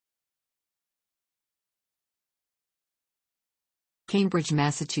Cambridge,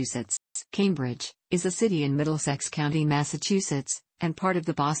 Massachusetts. Cambridge is a city in Middlesex County, Massachusetts, and part of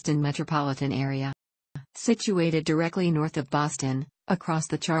the Boston metropolitan area. Situated directly north of Boston, across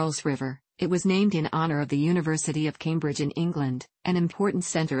the Charles River, it was named in honor of the University of Cambridge in England, an important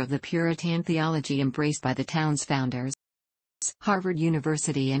center of the Puritan theology embraced by the town's founders. Harvard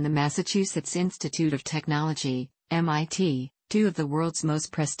University and the Massachusetts Institute of Technology, MIT, two of the world's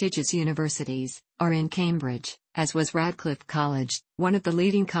most prestigious universities, are in Cambridge, as was Radcliffe College, one of the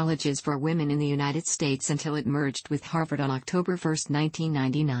leading colleges for women in the United States until it merged with Harvard on October 1,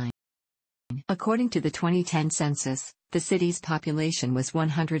 1999. According to the 2010 census, the city's population was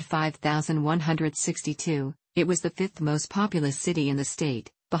 105,162. It was the fifth most populous city in the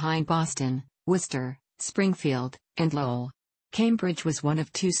state, behind Boston, Worcester, Springfield, and Lowell. Cambridge was one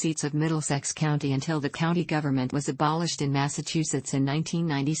of two seats of Middlesex County until the county government was abolished in Massachusetts in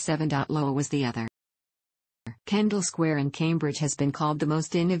 1997. Lowell was the other. Kendall Square in Cambridge has been called the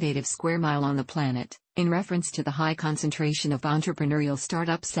most innovative square mile on the planet, in reference to the high concentration of entrepreneurial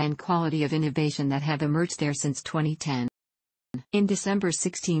startups and quality of innovation that have emerged there since 2010. In December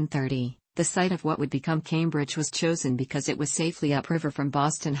 1630, the site of what would become Cambridge was chosen because it was safely upriver from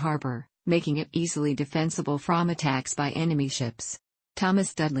Boston Harbor, making it easily defensible from attacks by enemy ships.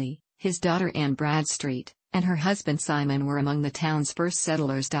 Thomas Dudley, his daughter Anne Bradstreet, and her husband Simon were among the town's first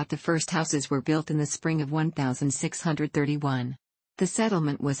settlers. The first houses were built in the spring of 1631. The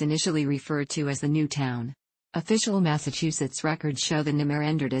settlement was initially referred to as the New Town. Official Massachusetts records show the number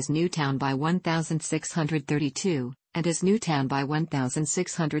entered as Newtown by 1632, and as Newtown by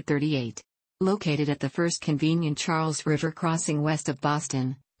 1638. Located at the first convenient Charles River crossing west of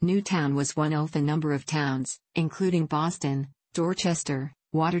Boston, Newtown was one of a number of towns, including Boston, Dorchester,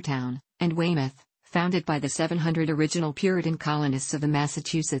 Watertown, and Weymouth, founded by the 700 original Puritan colonists of the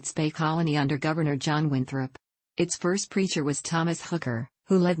Massachusetts Bay Colony under Governor John Winthrop. Its first preacher was Thomas Hooker,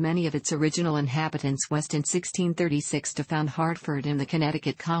 who led many of its original inhabitants west in 1636 to found Hartford and the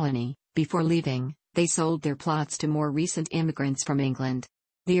Connecticut colony. Before leaving, they sold their plots to more recent immigrants from England.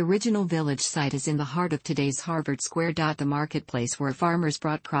 The original village site is in the heart of today's Harvard Square. The marketplace where farmers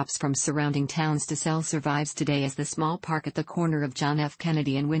brought crops from surrounding towns to sell survives today as the small park at the corner of John F.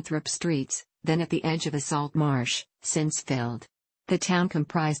 Kennedy and Winthrop Streets, then at the edge of a salt marsh, since filled. The town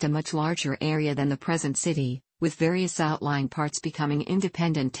comprised a much larger area than the present city, with various outlying parts becoming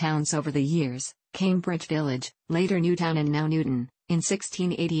independent towns over the years: Cambridge Village, later Newtown and now Newton, in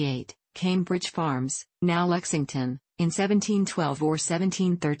 1688, Cambridge Farms, now Lexington, in 1712 or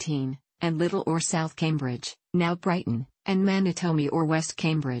 1713, and Little or South Cambridge, now Brighton, and Manitowoc or West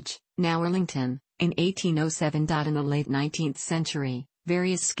Cambridge, now Arlington, in 1807. In the late 19th century,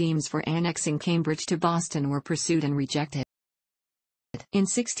 various schemes for annexing Cambridge to Boston were pursued and rejected. In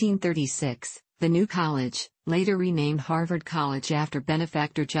 1636, the new college, later renamed Harvard College after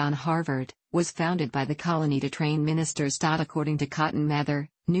benefactor John Harvard, was founded by the colony to train ministers. According to Cotton Mather,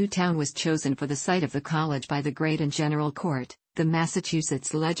 Newtown was chosen for the site of the college by the Great and General Court, the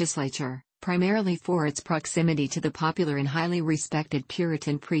Massachusetts legislature, primarily for its proximity to the popular and highly respected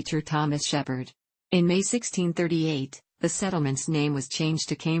Puritan preacher Thomas Shepard. In May 1638, the settlement's name was changed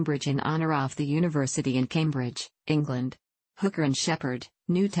to Cambridge in honor of the university in Cambridge, England. Hooker and Shepard,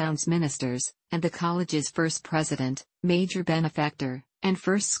 Newtown's ministers, and the college's first president, major benefactor, and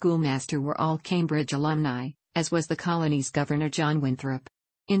first schoolmaster were all Cambridge alumni, as was the colony's governor John Winthrop.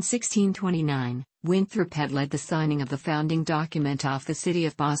 In 1629, Winthrop had led the signing of the founding document of the city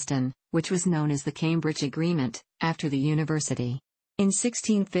of Boston, which was known as the Cambridge Agreement, after the university. In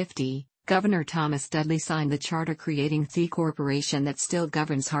 1650, Governor Thomas Dudley signed the charter creating the corporation that still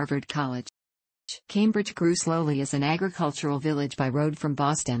governs Harvard College. Cambridge grew slowly as an agricultural village by road from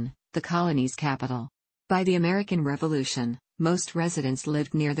Boston, the colony's capital. By the American Revolution, most residents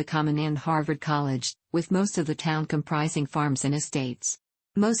lived near the common and Harvard College, with most of the town comprising farms and estates.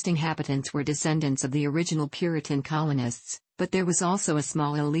 Most inhabitants were descendants of the original Puritan colonists, but there was also a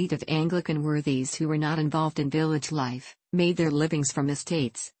small elite of Anglican worthies who were not involved in village life, made their livings from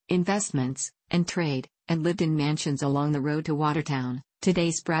estates, investments, and trade, and lived in mansions along the road to Watertown,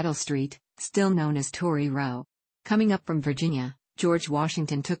 today's Brattle Street, still known as Tory Row. Coming up from Virginia, George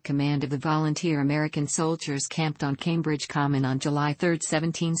Washington took command of the volunteer American soldiers camped on Cambridge Common on July 3,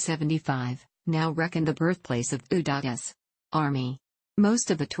 1775, now reckoned the birthplace of US's Army.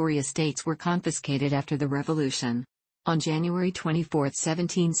 Most of the Tory estates were confiscated after the Revolution. On January 24,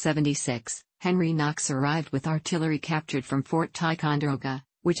 1776, Henry Knox arrived with artillery captured from Fort Ticonderoga,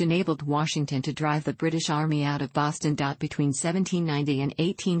 which enabled Washington to drive the British Army out of Boston. Between 1790 and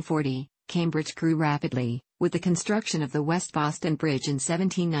 1840, Cambridge grew rapidly, with the construction of the West Boston Bridge in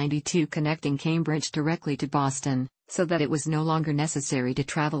 1792 connecting Cambridge directly to Boston, so that it was no longer necessary to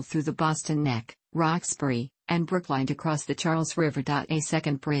travel through the Boston Neck, Roxbury, and Brookline to cross the Charles River. A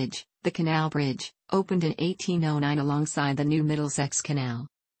second bridge, the Canal Bridge, opened in 1809 alongside the new Middlesex Canal.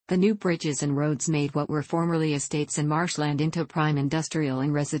 The new bridges and roads made what were formerly estates and marshland into prime industrial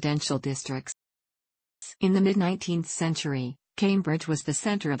and residential districts. In the mid-19th century, Cambridge was the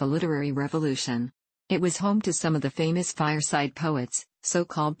center of a literary revolution. It was home to some of the famous fireside poets, so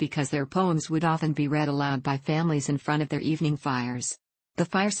called because their poems would often be read aloud by families in front of their evening fires. The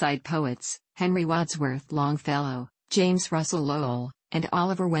fireside poets, Henry Wadsworth Longfellow, James Russell Lowell, and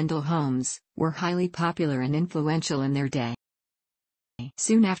Oliver Wendell Holmes, were highly popular and influential in their day.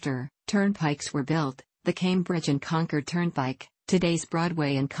 Soon after, turnpikes were built, the Cambridge and Concord Turnpike, today's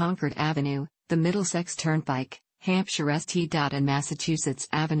Broadway and Concord Avenue, the Middlesex Turnpike, Hampshire St. and Massachusetts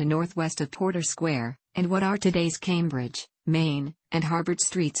Avenue northwest of Porter Square, and what are today's Cambridge, Maine, and Harvard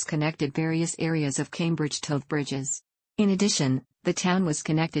streets connected various areas of Cambridge to bridges. In addition, the town was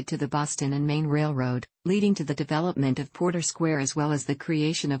connected to the Boston and Maine Railroad, leading to the development of Porter Square as well as the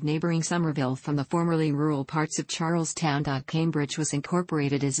creation of neighboring Somerville from the formerly rural parts of Charlestown. Cambridge was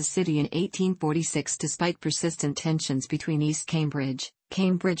incorporated as a city in 1846 despite persistent tensions between East Cambridge,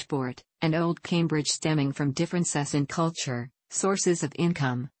 Cambridgeport, and Old Cambridge stemming from differences in culture, sources of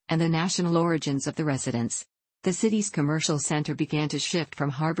income, and the national origins of the residents. The city's commercial center began to shift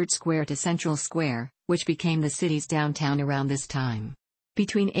from Harvard Square to Central Square, which became the city's downtown around this time.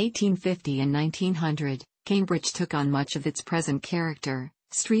 Between 1850 and 1900, Cambridge took on much of its present character,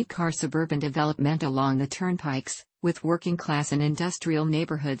 streetcar suburban development along the turnpikes, with working-class and industrial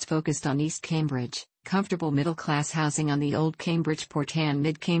neighborhoods focused on East Cambridge, comfortable middle-class housing on the Old Cambridgeport and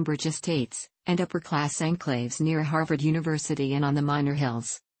Mid-Cambridge estates, and upper-class enclaves near Harvard University and on the minor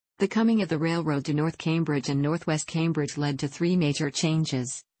hills. The coming of the railroad to North Cambridge and Northwest Cambridge led to three major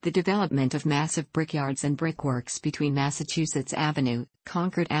changes: the development of massive brickyards and brickworks between Massachusetts Avenue,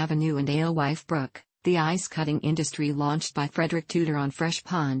 Concord Avenue and Alewife Brook, the ice-cutting industry launched by Frederick Tudor on Fresh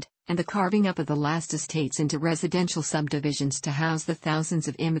Pond, and the carving up of the last estates into residential subdivisions to house the thousands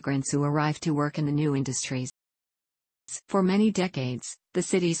of immigrants who arrived to work in the new industries. For many decades, the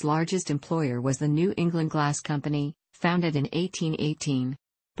city's largest employer was the New England Glass Company, founded in 1818.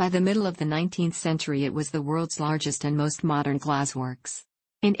 By the middle of the 19th century it was the world's largest and most modern glassworks.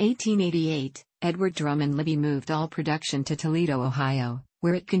 In 1888, Edward Drum and Libby moved all production to Toledo, Ohio,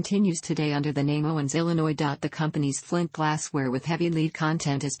 where it continues today under the name Owens, Illinois. The company's flint glassware with heavy lead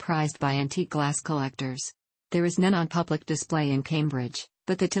content is prized by antique glass collectors. There is none on public display in Cambridge,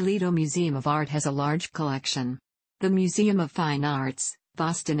 but the Toledo Museum of Art has a large collection. The Museum of Fine Arts,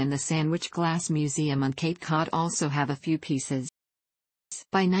 Boston and the Sandwich Glass Museum on Cape Cod also have a few pieces.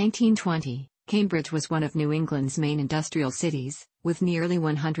 By 1920, Cambridge was one of New England's main industrial cities, with nearly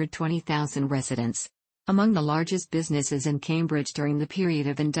 120,000 residents. Among the largest businesses in Cambridge during the period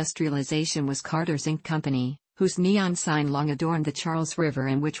of industrialization was Carter's Ink Company, whose neon sign long adorned the Charles River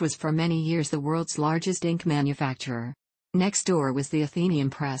and which was for many years the world's largest ink manufacturer. Next door was the Athenaeum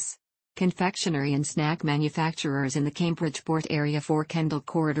Press. Confectionery and snack manufacturers in the Cambridgeport area for Kendall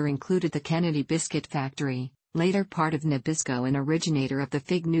Corridor included the Kennedy Biscuit Factory, later part of Nabisco and originator of the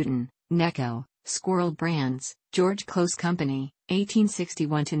Fig Newton, Necco, Squirrel brands, George Close Company,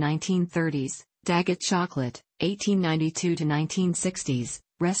 1861 to 1930s, Daggett Chocolate, 1892 to 1960s,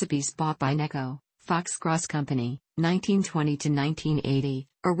 recipes bought by Necco, Fox Cross Company, 1920 to 1980,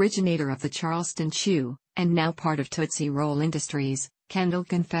 originator of the Charleston Chew, and now part of Tootsie Roll Industries, Kendall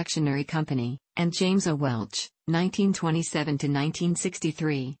Confectionery Company, and James O. Welch, 1927 to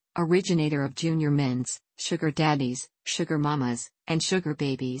 1963, originator of Junior Mints, Sugar Daddies, Sugar Mamas, and Sugar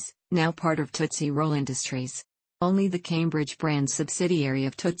Babies, now part of Tootsie Roll Industries. Only the Cambridge brand subsidiary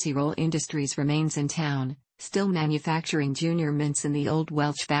of Tootsie Roll Industries remains in town, still manufacturing Junior Mints in the old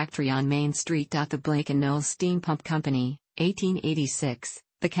Welch factory on Main Street. The Blake & Knowles Steam Pump Company, 1886,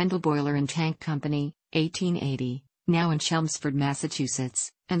 the Kendall Boiler and Tank Company, 1880, now in Chelmsford,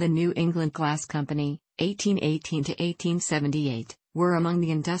 Massachusetts, and the New England Glass Company, 1818 to 1878, were among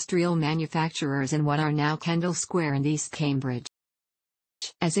the industrial manufacturers in what are now Kendall Square and East Cambridge.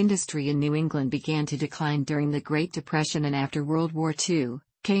 As industry in New England began to decline during the Great Depression and after World War II,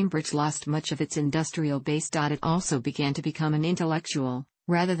 Cambridge lost much of its industrial base. It also began to become an intellectual,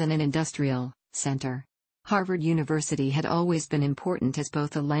 rather than an industrial, center. Harvard University had always been important as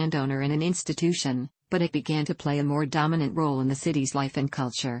both a landowner and an institution, but it began to play a more dominant role in the city's life and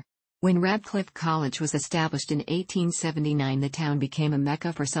culture. When Radcliffe College was established in 1879, the town became a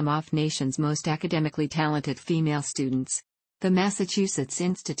mecca for some of the nation's most academically talented female students. The Massachusetts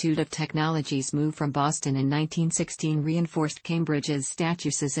Institute of Technology's move from Boston in 1916 reinforced Cambridge's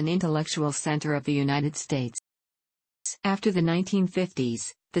status as an intellectual center of the United States. After the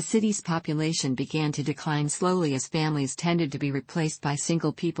 1950s, the city's population began to decline slowly as families tended to be replaced by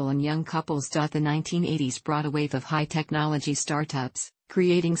single people and young couples. The 1980s brought a wave of high-technology startups,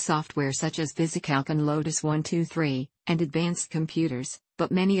 creating software such as VisiCalc and Lotus 123, and advanced computers,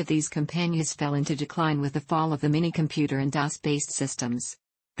 but many of these companions fell into decline with the fall of the minicomputer and DOS-based systems.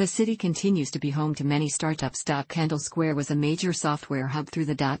 The city continues to be home to many startups. Kendall Square was a major software hub through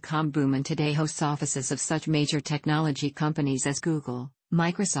the dot-com boom and today hosts offices of such major technology companies as Google,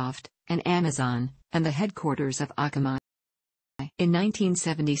 Microsoft, and Amazon, and the headquarters of Akamai. In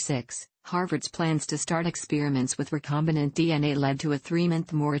 1976, Harvard's plans to start experiments with recombinant DNA led to a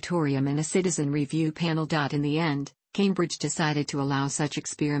 3-month moratorium and a citizen review panel. In the end, Cambridge decided to allow such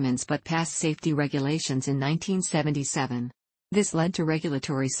experiments but passed safety regulations in 1977. This led to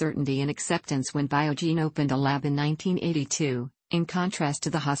regulatory certainty and acceptance when Biogen opened a lab in 1982, in contrast to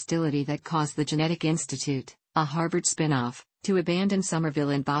the hostility that caused the Genetic Institute, a Harvard spin-off, to abandon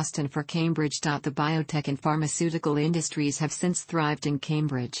Somerville in Boston for Cambridge. The biotech and pharmaceutical industries have since thrived in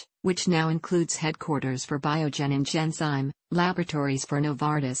Cambridge, which now includes headquarters for Biogen and Genzyme, laboratories for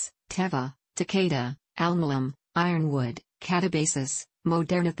Novartis, Teva, Takeda, Alnylam, Ironwood, Catabasis,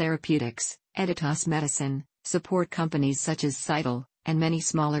 Moderna Therapeutics, Editas Medicine, support companies such as Cytal, and many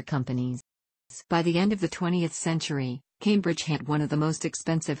smaller companies. By the end of the 20th century, Cambridge had one of the most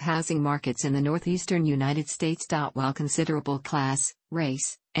expensive housing markets in the northeastern United States. While considerable class,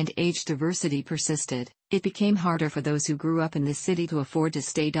 race, and age diversity persisted, it became harder for those who grew up in the city to afford to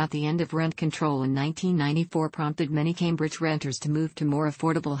stay. The end of rent control in 1994 prompted many Cambridge renters to move to more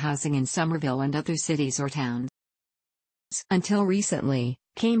affordable housing in Somerville and other cities or towns. Until recently,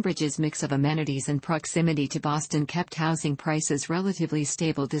 Cambridge's mix of amenities and proximity to Boston kept housing prices relatively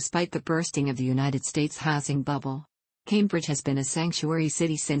stable despite the bursting of the United States housing bubble. Cambridge has been a sanctuary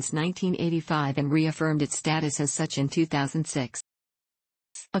city since 1985 and reaffirmed its status as such in 2006.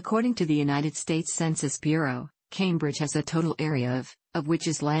 According to the United States Census Bureau, Cambridge has a total area of which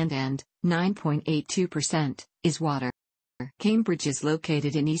is land and 9.82% is water. Cambridge is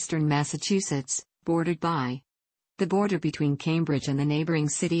located in eastern Massachusetts, bordered by the border between Cambridge and the neighboring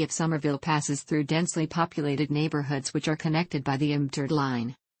city of Somerville passes through densely populated neighborhoods which are connected by the Imtard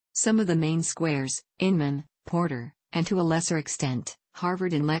Line. Some of the main squares, Inman, Porter, and to a lesser extent,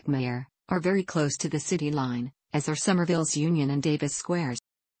 Harvard and Leckmeyer, are very close to the city line, as are Somerville's Union and Davis Squares.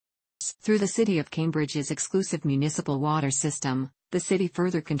 Through the City of Cambridge's exclusive municipal water system, the city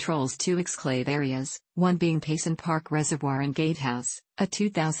further controls 2 exclave areas, one being Payson Park Reservoir and Gatehouse, a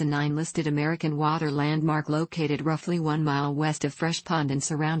 2009 listed American water landmark located roughly 1 mile west of Fresh Pond and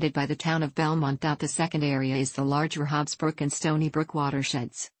surrounded by the town of Belmont. The second area is the larger Hobbs Brook and Stony Brook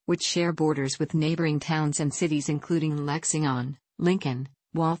watersheds, which share borders with neighboring towns and cities including Lexington, Lincoln,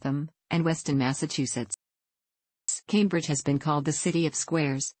 Waltham, and Weston, Massachusetts. Cambridge has been called the City of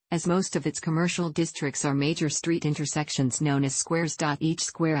Squares, as most of its commercial districts are major street intersections known as squares. Each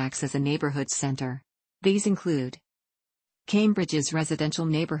square acts as a neighborhood center. These include Cambridge's residential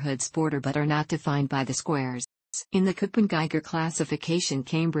neighborhoods border but are not defined by the squares. In the Köppen-Geiger classification,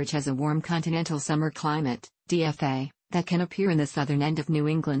 Cambridge has a warm continental summer climate, DFA, that can appear in the southern end of New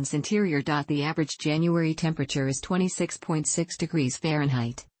England's interior. The average January temperature is 26.6 degrees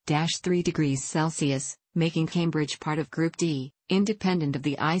Fahrenheit, -3 degrees Celsius, making Cambridge part of Group D, independent of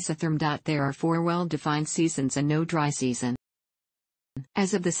the isotherm. There are 4 well-defined seasons and no dry season.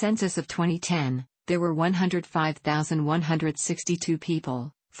 As of the census of 2010, there were 105,162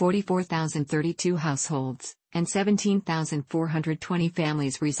 people, 44,032 households, and 17,420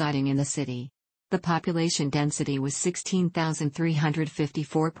 families residing in the city. The population density was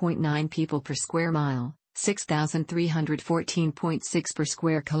 16,354.9 people per square mile, 6,314.6 per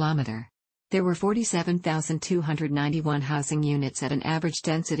square kilometer. There were 47,291 housing units at an average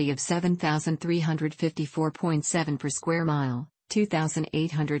density of 7,354.7 per square mile,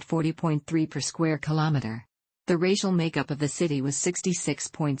 2,840.3 per square kilometer. The racial makeup of the city was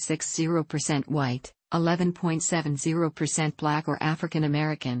 66.60% white, 11.70% black or African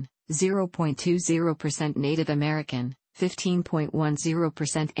American, 0.20% Native American,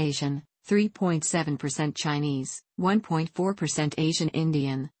 15.10% Asian, 3.7% Chinese, 1.4% Asian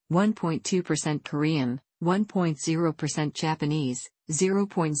Indian, 1.2% Korean, 1.0% Japanese,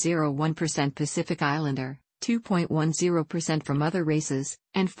 0.01% Pacific Islander, 2.10% from other races,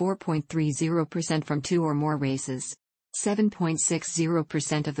 and 4.30% from 2 or more races.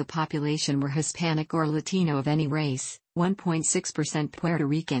 7.60% of the population were Hispanic or Latino of any race, 1.6% Puerto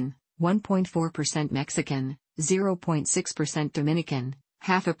Rican, 1.4% Mexican, 0.6% Dominican,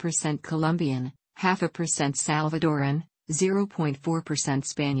 0.5% Colombian, 0.5% Salvadoran, 0.4%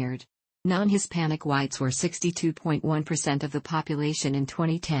 Spaniard. Non-Hispanic whites were 62.1% of the population in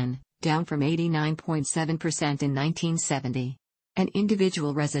 2010, down from 89.7% in 1970. An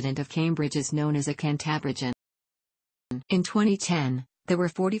individual resident of Cambridge is known as a Cantabrigan. In 2010, there were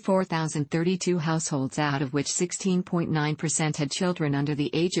 44,032 households, out of which 16.9% had children under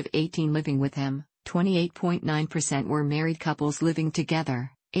the age of 18 living with them, 28.9% were married couples living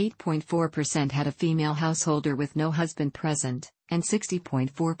together, 8.4% had a female householder with no husband present, and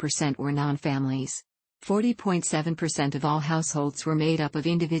 60.4% were non-families. 40.7% of all households were made up of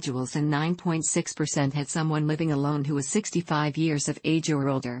individuals and 9.6% had someone living alone who was 65 years of age or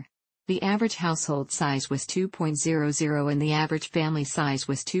older. The average household size was 2.00 and the average family size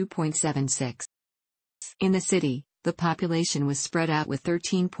was 2.76. In the city, the population was spread out with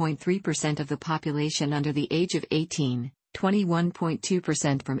 13.3% of the population under the age of 18,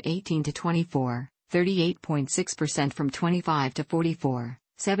 21.2% from 18 to 24, 38.6% from 25 to 44,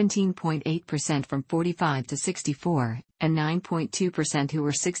 17.8% from 45 to 64, and 9.2% who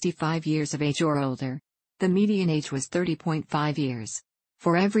were 65 years of age or older. The median age was 30.5 years.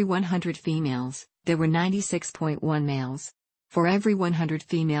 For every 100 females, there were 96.1 males. For every 100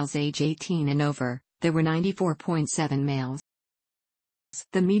 females age 18 and over, there were 94.7 males.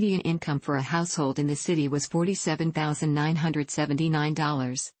 The median income for a household in the city was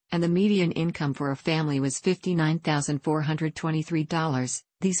 $47,979, and the median income for a family was $59,423.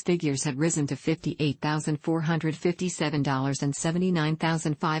 These figures had risen to $58,457 and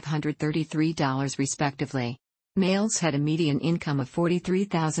 $79,533 respectively. Males had a median income of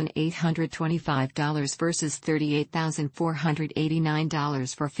 $43,825 versus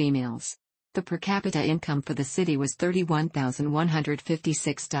 $38,489 for females. The per capita income for the city was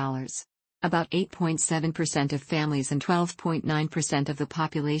 $31,156. About 8.7% of families and 12.9% of the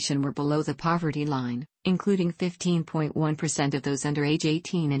population were below the poverty line, including 15.1% of those under age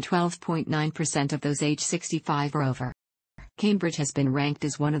 18 and 12.9% of those age 65 or over. Cambridge has been ranked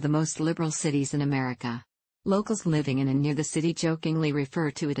as one of the most liberal cities in America. Locals living in and near the city jokingly refer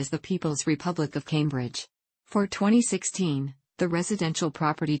to it as the People's Republic of Cambridge. For 2016, the residential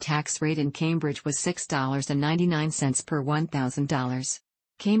property tax rate in Cambridge was $6.99 per $1,000.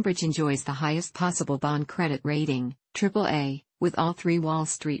 Cambridge enjoys the highest possible bond credit rating, AAA, with all three Wall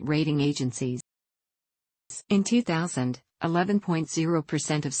Street rating agencies. In 2000,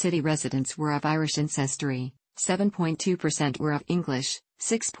 11.0% of city residents were of Irish ancestry, 7.2% were of English,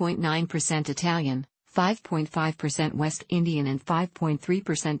 6.9% Italian, 5.5% West Indian and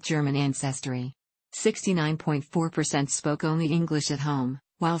 5.3% German ancestry. 69.4% spoke only English at home,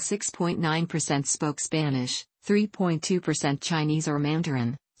 while 6.9% spoke Spanish, 3.2% Chinese or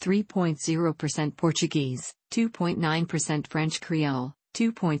Mandarin, 3.0% Portuguese, 2.9% French Creole,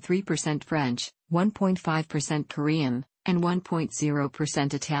 2.3% French, 1.5% Korean, and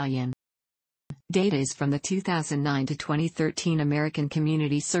 1.0% Italian. Data is from the 2009 to 2013 American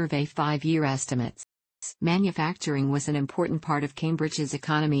Community Survey 5-year estimates. Manufacturing was an important part of Cambridge's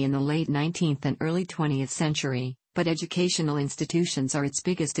economy in the late 19th and early 20th century, but educational institutions are its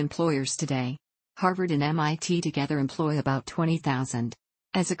biggest employers today. Harvard and MIT together employ about 20,000.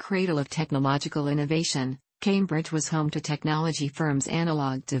 As a cradle of technological innovation, Cambridge was home to technology firms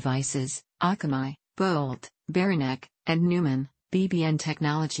Analog Devices, Akamai, Bolt, Beranek, and Newman, BBN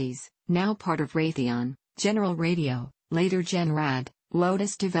Technologies, now part of Raytheon, General Radio, later Genrad,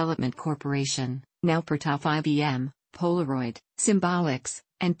 Lotus Development Corporation, now Pertov IBM, Polaroid, Symbolics,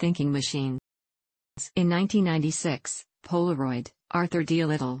 and Thinking Machines. In 1996, Polaroid, Arthur D.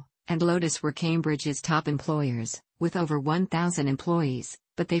 Little, and Lotus were Cambridge's top employers, with over 1,000 employees,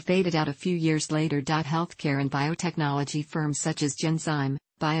 but they faded out a few years later. Healthcare and biotechnology firms such as Genzyme,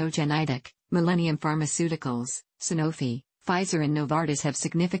 Biogen, Millennium Pharmaceuticals, Sanofi, Pfizer and Novartis have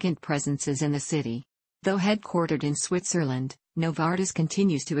significant presences in the city. Though headquartered in Switzerland, Novartis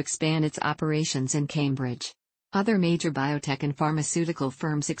continues to expand its operations in Cambridge. Other major biotech and pharmaceutical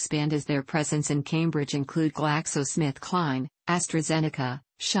firms expand as their presence in Cambridge include GlaxoSmithKline, AstraZeneca,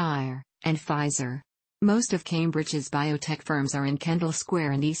 Shire, and Pfizer. Most of Cambridge's biotech firms are in Kendall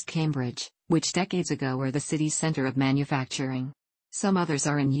Square and East Cambridge, which decades ago were the city's center of manufacturing. Some others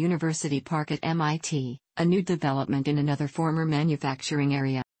are in University Park at MIT, a new development in another former manufacturing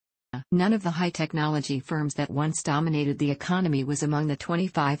area. None of the high-technology firms that once dominated the economy was among the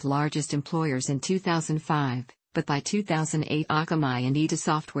 25 largest employers in 2005, but by 2008 Akamai and EDA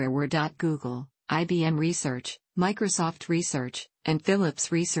Software were. Google, IBM Research, Microsoft Research, and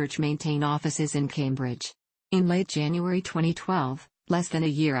Philips Research maintain offices in Cambridge. In late January 2012, less than a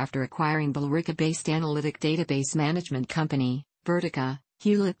year after acquiring Billerica-based analytic database management company, Vertica,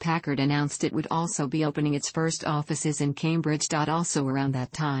 Hewlett-Packard announced it would also be opening its first offices in Cambridge. Also around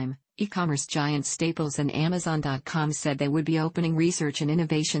that time, E-commerce giants Staples and Amazon.com said they would be opening research and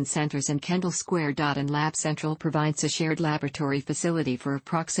innovation centers in Kendall Square. And Lab Central provides a shared laboratory facility for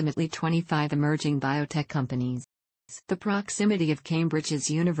approximately 25 emerging biotech companies. The proximity of Cambridge's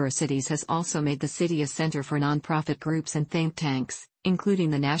universities has also made the city a center for nonprofit groups and think tanks, including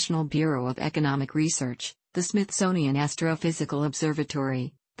the National Bureau of Economic Research, the Smithsonian Astrophysical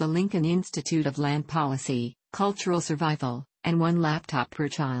Observatory, the Lincoln Institute of Land Policy, Cultural Survival, and one laptop per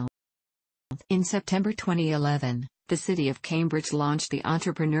child. In September 2011, the City of Cambridge launched the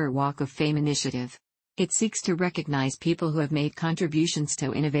Entrepreneur Walk of Fame initiative. It seeks to recognize people who have made contributions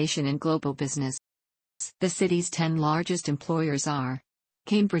to innovation and global business. The city's 10 largest employers are: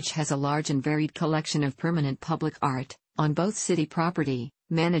 Cambridge has a large and varied collection of permanent public art, on both city property,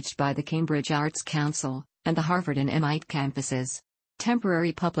 managed by the Cambridge Arts Council, and the Harvard and MIT campuses.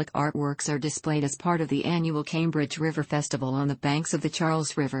 Temporary public artworks are displayed as part of the annual Cambridge River Festival on the banks of the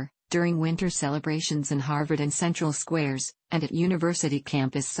Charles River, during winter celebrations in Harvard and Central Squares, and at university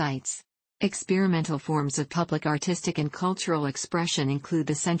campus sites. Experimental forms of public artistic and cultural expression include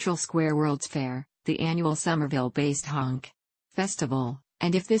the Central Square World's Fair, the annual Somerville-based Honk Festival,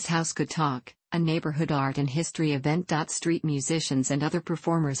 and If This House Could Talk, a neighborhood art and history event. Street musicians and other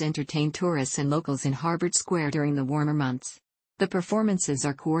performers entertain tourists and locals in Harvard Square during the warmer months. The performances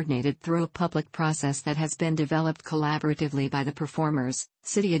are coordinated through a public process that has been developed collaboratively by the performers,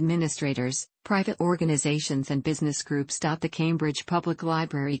 city administrators, private organizations and business groups. The Cambridge Public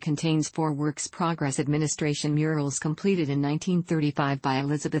Library contains 4 Works Progress Administration murals completed in 1935 by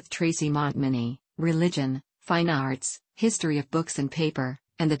Elizabeth Tracy Montminy: Religion, Fine Arts, History of Books and Paper,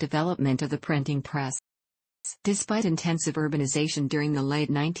 and the Development of the Printing Press. Despite intensive urbanization during the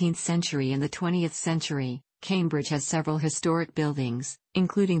late 19th century and the 20th century, Cambridge has several historic buildings,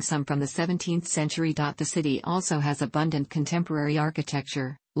 including some from the 17th century. The city also has abundant contemporary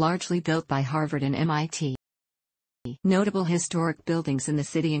architecture, largely built by Harvard and MIT. Notable historic buildings in the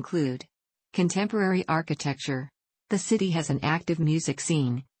city include: contemporary architecture. The city has an active music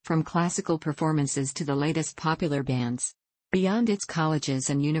scene, from classical performances to the latest popular bands. Beyond its colleges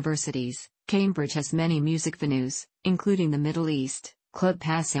and universities, Cambridge has many music venues, including the Middle East, Club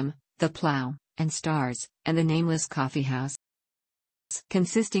Passim, the Plough, and Stars, and the Nameless Coffee House.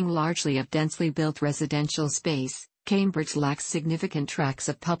 Consisting largely of densely built residential space, Cambridge lacks significant tracts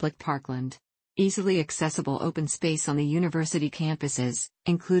of public parkland. Easily accessible open space on the university campuses,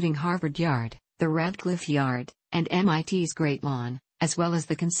 including Harvard Yard, the Radcliffe Yard, and MIT's Great Lawn, as well as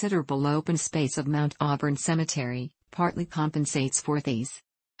the considerable open space of Mount Auburn Cemetery, partly compensates for these.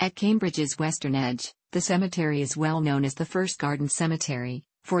 At Cambridge's western edge, the cemetery is well known as the First Garden Cemetery,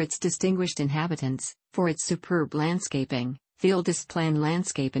 for its distinguished inhabitants, for its superb landscaping, the oldest planned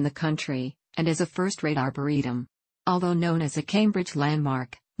landscape in the country, and as a first-rate arboretum. Although known as a Cambridge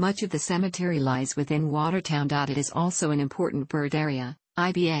landmark, much of the cemetery lies within Watertown. It is also an important bird area,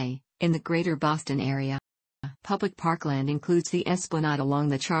 IBA, in the greater Boston area. Public parkland includes the Esplanade along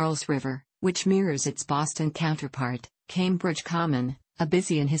the Charles River, which mirrors its Boston counterpart, Cambridge Common, a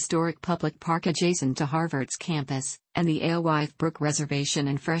busy and historic public park adjacent to Harvard's campus, and the Alewife Brook Reservation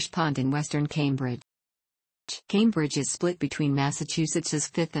and Fresh Pond in western Cambridge. Cambridge is split between Massachusetts's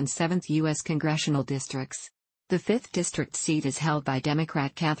 5th and 7th U.S. congressional districts. The 5th district seat is held by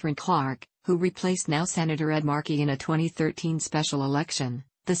Democrat Catherine Clark, who replaced now Senator Ed Markey in a 2013 special election.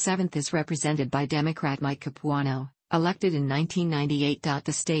 The 7th is represented by Democrat Mike Capuano, elected in 1998.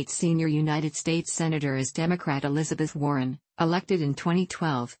 The state's senior United States Senator is Democrat Elizabeth Warren, elected in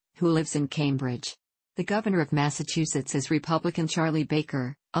 2012, who lives in Cambridge. The governor of Massachusetts is Republican Charlie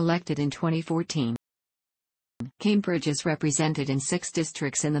Baker, elected in 2014. Cambridge is represented in 6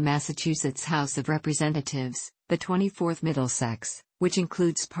 districts in the Massachusetts House of Representatives: the 24th Middlesex, which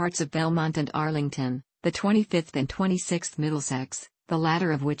includes parts of Belmont and Arlington, the 25th and 26th Middlesex, the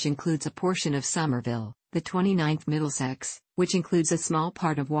latter of which includes a portion of Somerville, the 29th Middlesex, which includes a small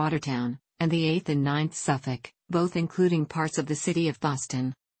part of Watertown, and the 8th and 9th Suffolk, both including parts of the city of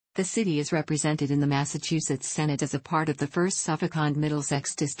Boston. The city is represented in the Massachusetts Senate as a part of the 1st Suffolk and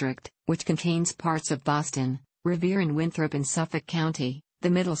Middlesex District, which contains parts of Boston, Revere and Winthrop in Suffolk County, the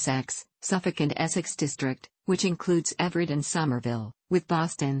Middlesex, Suffolk and Essex District, which includes Everett and Somerville, with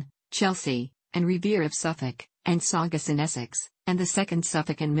Boston, Chelsea, and Revere of Suffolk, and Saugus in Essex, and the 2nd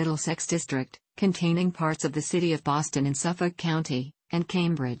Suffolk and Middlesex District, containing parts of the city of Boston in Suffolk County, and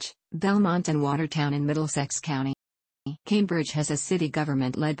Cambridge, Belmont and Watertown in Middlesex County. Cambridge has a city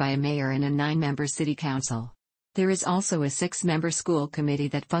government led by a mayor and a 9-member city council. There is also a 6-member school committee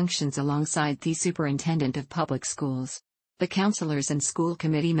that functions alongside the superintendent of public schools. The councilors and school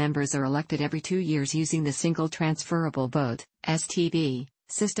committee members are elected every 2 years using the single transferable vote, STV,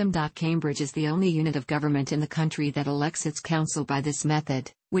 system. Cambridge is the only unit of government in the country that elects its council by this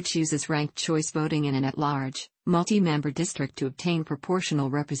method, which uses ranked choice voting in an at-large, multi-member district to obtain proportional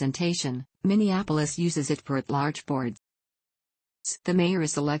representation. Minneapolis uses it for at-large boards. The mayor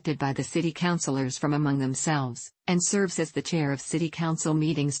is elected by the city councilors from among themselves, and serves as the chair of city council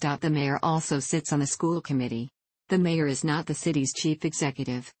meetings. The mayor also sits on the school committee. The mayor is not the city's chief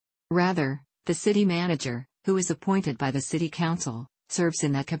executive. Rather, the city manager, who is appointed by the city council, serves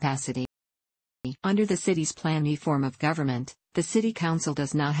in that capacity. Under the city's plan form of government, the city council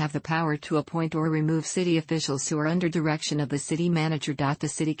does not have the power to appoint or remove city officials who are under direction of the city manager. The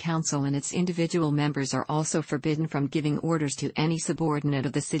city council and its individual members are also forbidden from giving orders to any subordinate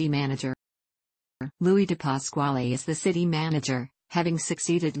of the city manager. Louis DePasquale is the city manager, having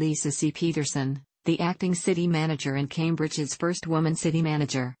succeeded Lisa C. Peterson, the acting city manager and Cambridge's first woman city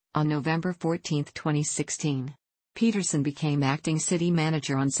manager, on November 14, 2016. Peterson became acting city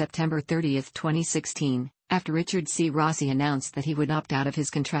manager on September 30, 2016, after Richard C. Rossi announced that he would opt out of his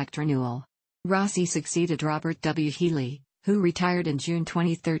contract renewal. Rossi succeeded Robert W. Healy, who retired in June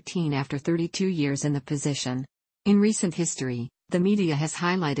 2013 after 32 years in the position. In recent history, the media has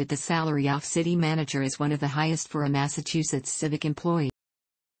highlighted the salary of city manager as one of the highest for a Massachusetts civic employee.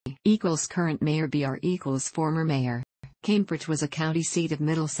 Current mayor BR former mayor. Cambridge was a county seat of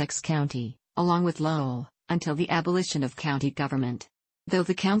Middlesex County, along with Lowell, until the abolition of county government. Though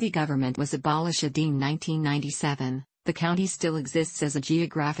the county government was abolished in 1997, the county still exists as a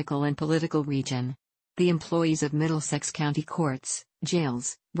geographical and political region. The employees of Middlesex County courts,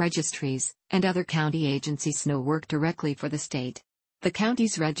 jails, registries, and other county agencies now work directly for the state. The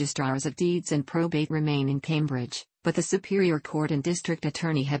county's registrars of deeds and probate remain in Cambridge, but the Superior Court and District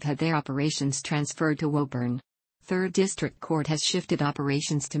Attorney have had their operations transferred to Woburn. 3rd District Court has shifted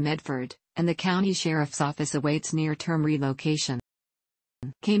operations to Medford, and the County Sheriff's Office awaits near-term relocation.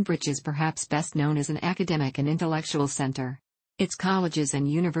 Cambridge is perhaps best known as an academic and intellectual center. Its colleges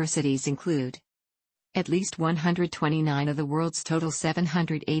and universities include at least 129 of the world's total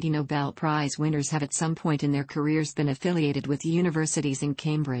 780 Nobel Prize winners have at some point in their careers been affiliated with universities in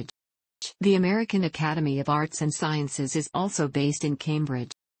Cambridge. The American Academy of Arts and Sciences is also based in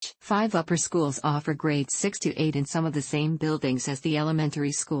Cambridge. 5 upper schools offer grades 6 to 8 in some of the same buildings as the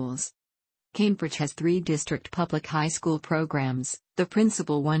elementary schools. Cambridge has 3 district public high school programs, the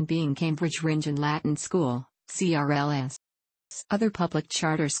principal one being Cambridge Ringe and Latin School, CRLS. Other public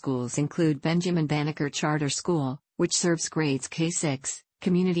charter schools include Benjamin Banneker Charter School, which serves grades K-6,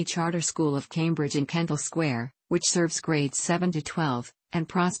 Community Charter School of Cambridge in Kendall Square, which serves grades 7 to 12, and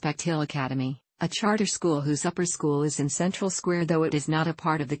Prospect Hill Academy, a charter school whose upper school is in Central Square though it is not a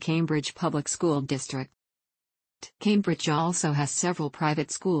part of the Cambridge Public School District. Cambridge also has several private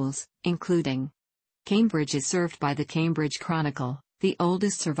schools, including Cambridge is served by the Cambridge Chronicle, the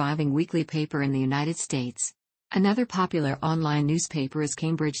oldest surviving weekly paper in the United States. Another popular online newspaper is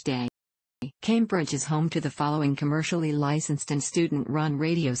Cambridge Day. Cambridge is home to the following commercially licensed and student-run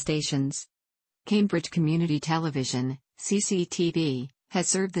radio stations. Cambridge Community Television, CCTV, has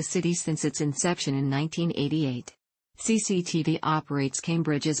served the city since its inception in 1988. CCTV operates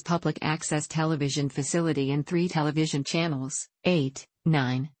Cambridge's public access television facility and 3 television channels, 8,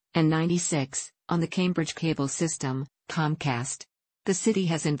 9, and 96, on the Cambridge cable system, Comcast. The city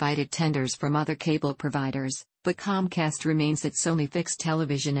has invited tenders from other cable providers, but Comcast remains its only fixed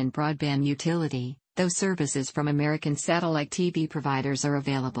television and broadband utility, though services from American satellite TV providers are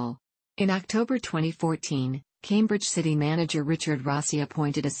available. In October 2014, Cambridge City Manager Richard Rossi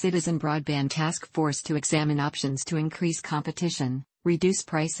appointed a citizen broadband task force to examine options to increase competition, reduce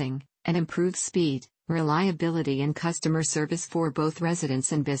pricing, and improve speed, reliability and customer service for both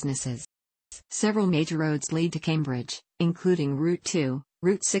residents and businesses. Several major roads lead to Cambridge, including Route 2,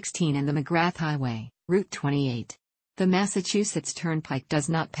 Route 16 and the McGrath Highway, Route 28. The Massachusetts Turnpike does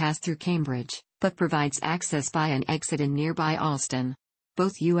not pass through Cambridge, but provides access by an exit in nearby Allston.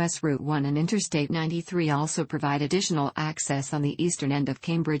 Both U.S. Route 1 and Interstate 93 also provide additional access on the eastern end of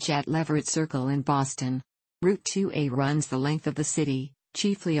Cambridge at Leverett Circle in Boston. Route 2A runs the length of the city,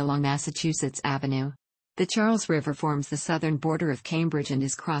 chiefly along Massachusetts Avenue. The Charles River forms the southern border of Cambridge and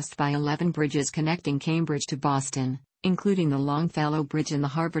is crossed by 11 bridges connecting Cambridge to Boston, including the Longfellow Bridge and the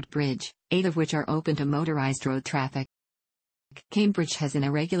Harvard Bridge, 8 of which are open to motorized road traffic. Cambridge has an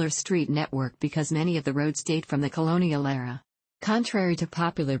irregular street network because many of the roads date from the colonial era. Contrary to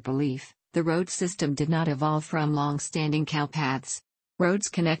popular belief, the road system did not evolve from long-standing cowpaths. Roads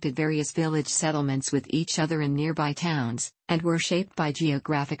connected various village settlements with each other in nearby towns, and were shaped by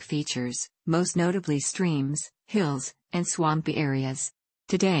geographic features, most notably streams, hills, and swampy areas.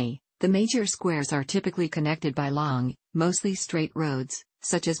 Today, the major squares are typically connected by long, mostly straight roads,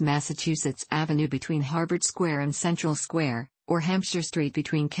 such as Massachusetts Avenue between Harvard Square and Central Square, or Hampshire Street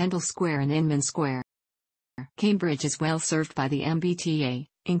between Kendall Square and Inman Square. Cambridge is well served by the MBTA,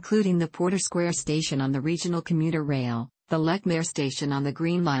 including the Porter Square station on the regional commuter rail, the Leckmere station on the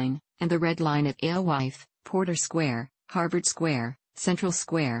Green Line, and the Red Line at Alewife, Porter Square, Harvard Square, Central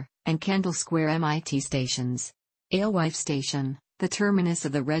Square, and Kendall Square MIT stations. Alewife Station, the terminus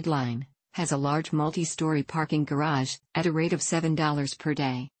of the Red Line, has a large multi-story parking garage, at a rate of $7 per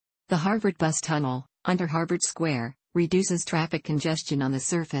day. The Harvard Bus Tunnel, under Harvard Square, reduces traffic congestion on the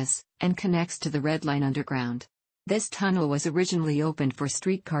surface, and connects to the Red Line underground. This tunnel was originally opened for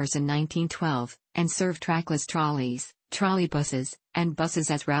streetcars in 1912, and served trackless trolleys, trolleybuses, and buses.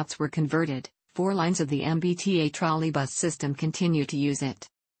 As routes were converted, 4 lines of the MBTA trolleybus system continue to use it.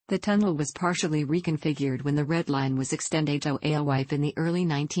 The tunnel was partially reconfigured when the Red Line was extended to Alewife in the early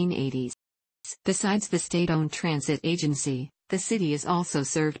 1980s. Besides the state-owned transit agency, the city is also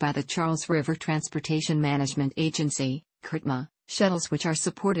served by the Charles River Transportation Management Agency, CRTMA, shuttles which are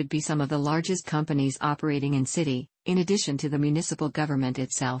supported by some of the largest companies operating in city, in addition to the municipal government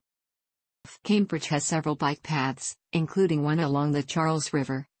itself. Cambridge has several bike paths, including one along the Charles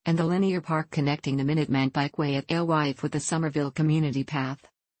River, and the linear park connecting the Minuteman Bikeway at Alewife with the Somerville Community Path.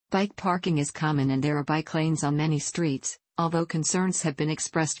 Bike parking is common and there are bike lanes on many streets, although concerns have been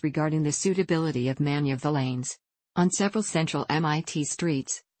expressed regarding the suitability of many of the lanes. On several central MIT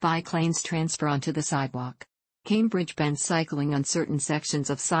streets, bike lanes transfer onto the sidewalk. Cambridge bans cycling on certain sections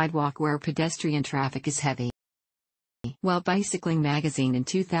of sidewalk where pedestrian traffic is heavy. While Bicycling magazine in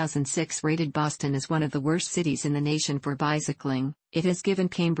 2006 rated Boston as one of the worst cities in the nation for bicycling, it has given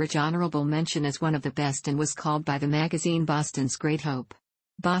Cambridge honorable mention as one of the best and was called by the magazine Boston's Great Hope.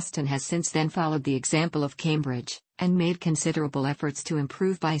 Boston has since then followed the example of Cambridge, and made considerable efforts to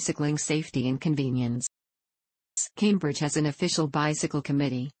improve bicycling safety and convenience. Cambridge has an official bicycle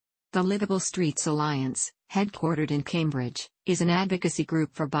committee. The Livable Streets Alliance, headquartered in Cambridge, is an advocacy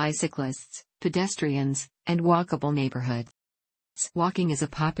group for bicyclists, pedestrians, and walkable neighborhoods. Walking is a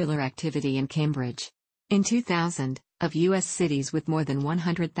popular activity in Cambridge. In 2000, of U.S. cities with more than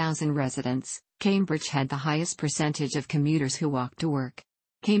 100,000 residents, Cambridge had the highest percentage of commuters who walk to work.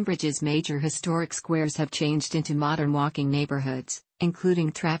 Cambridge's major historic squares have changed into modern walking neighborhoods,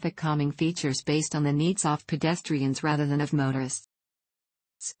 including traffic calming features based on the needs of pedestrians rather than of motorists.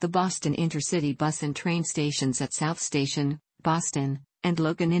 The Boston Intercity bus and train stations at South Station, Boston, and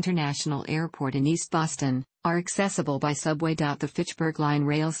Logan International Airport in East Boston, are accessible by subway. The Fitchburg Line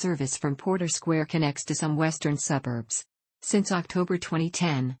rail service from Porter Square connects to some western suburbs. Since October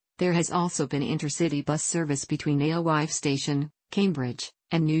 2010, there has also been intercity bus service between Alewife Station, Cambridge,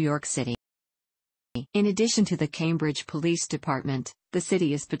 and New York City. In addition to the Cambridge Police Department, the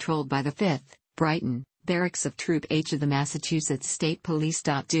city is patrolled by the 5th, Brighton, Barracks of Troop H of the Massachusetts State Police.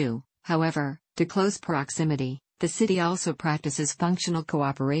 However, to close proximity, the city also practices functional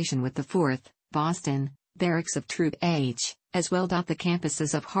cooperation with the 4th, Boston, Barracks of Troop H, as well. The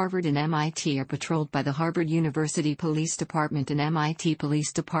campuses of Harvard and MIT are patrolled by the Harvard University Police Department and MIT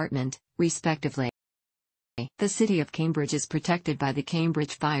Police Department, respectively. The city of Cambridge is protected by the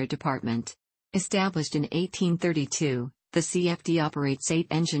Cambridge Fire Department. Established in 1832, the CFD operates 8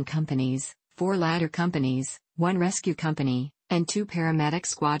 engine companies, 4 ladder companies, 1 rescue company, and 2 paramedic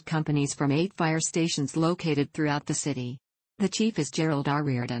squad companies from 8 fire stations located throughout the city. The chief is Gerald R.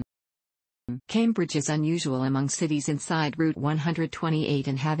 Reardon. Cambridge is unusual among cities inside Route 128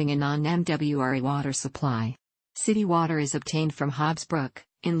 in having a non-MWRA water supply. City water is obtained from Hobbs Brook,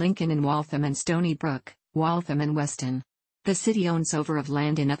 in Lincoln and Waltham, and Stony Brook, Waltham and Weston. The city owns over of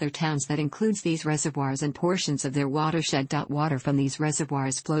land in other towns that includes these reservoirs and portions of their watershed. Water from these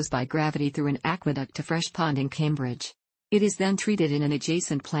reservoirs flows by gravity through an aqueduct to Fresh Pond in Cambridge. It is then treated in an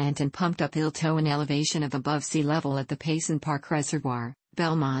adjacent plant and pumped uphill to an elevation of above sea level at the Payson Park Reservoir,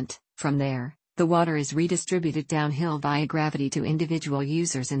 Belmont. From there, the water is redistributed downhill via gravity to individual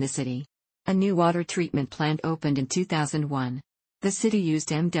users in the city. A new water treatment plant opened in 2001. The city used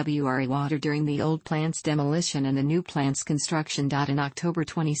MWRA water during the old plant's demolition and the new plant's construction. In October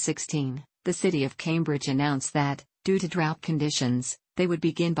 2016, the city of Cambridge announced that, due to drought conditions, they would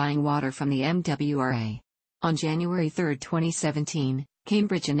begin buying water from the MWRA. On January 3, 2017,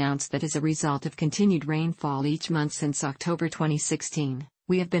 Cambridge announced that as a result of continued rainfall each month since October 2016,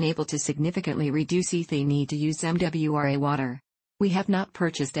 we have been able to significantly reduce the need to use MWRA water. We have not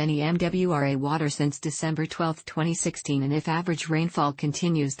purchased any MWRA water since December 12, 2016, and if average rainfall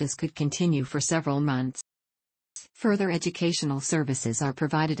continues, this could continue for several months. Further educational services are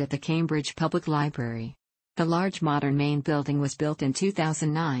provided at the Cambridge Public Library. The large modern main building was built in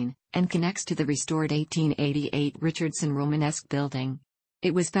 2009, and connects to the restored 1888 Richardson Romanesque building.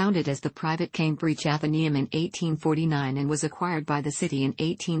 It was founded as the private Cambridge Athenaeum in 1849 and was acquired by the city in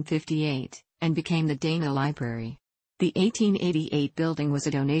 1858, and became the Dana Library. The 1888 building was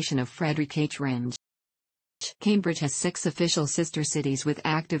a donation of Frederick H. Rindge. Cambridge has 6 official sister cities with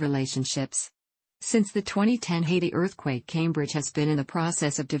active relationships. Since the 2010 Haiti earthquake, Cambridge has been in the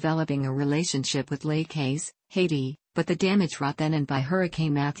process of developing a relationship with Lake Hayes, Haiti, but the damage wrought then and by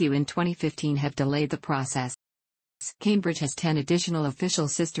Hurricane Matthew in 2015 have delayed the process. Cambridge has 10 additional official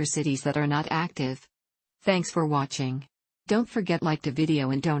sister cities that are not active. Thanks for watching. Don't forget to like the video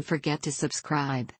and don't forget to subscribe.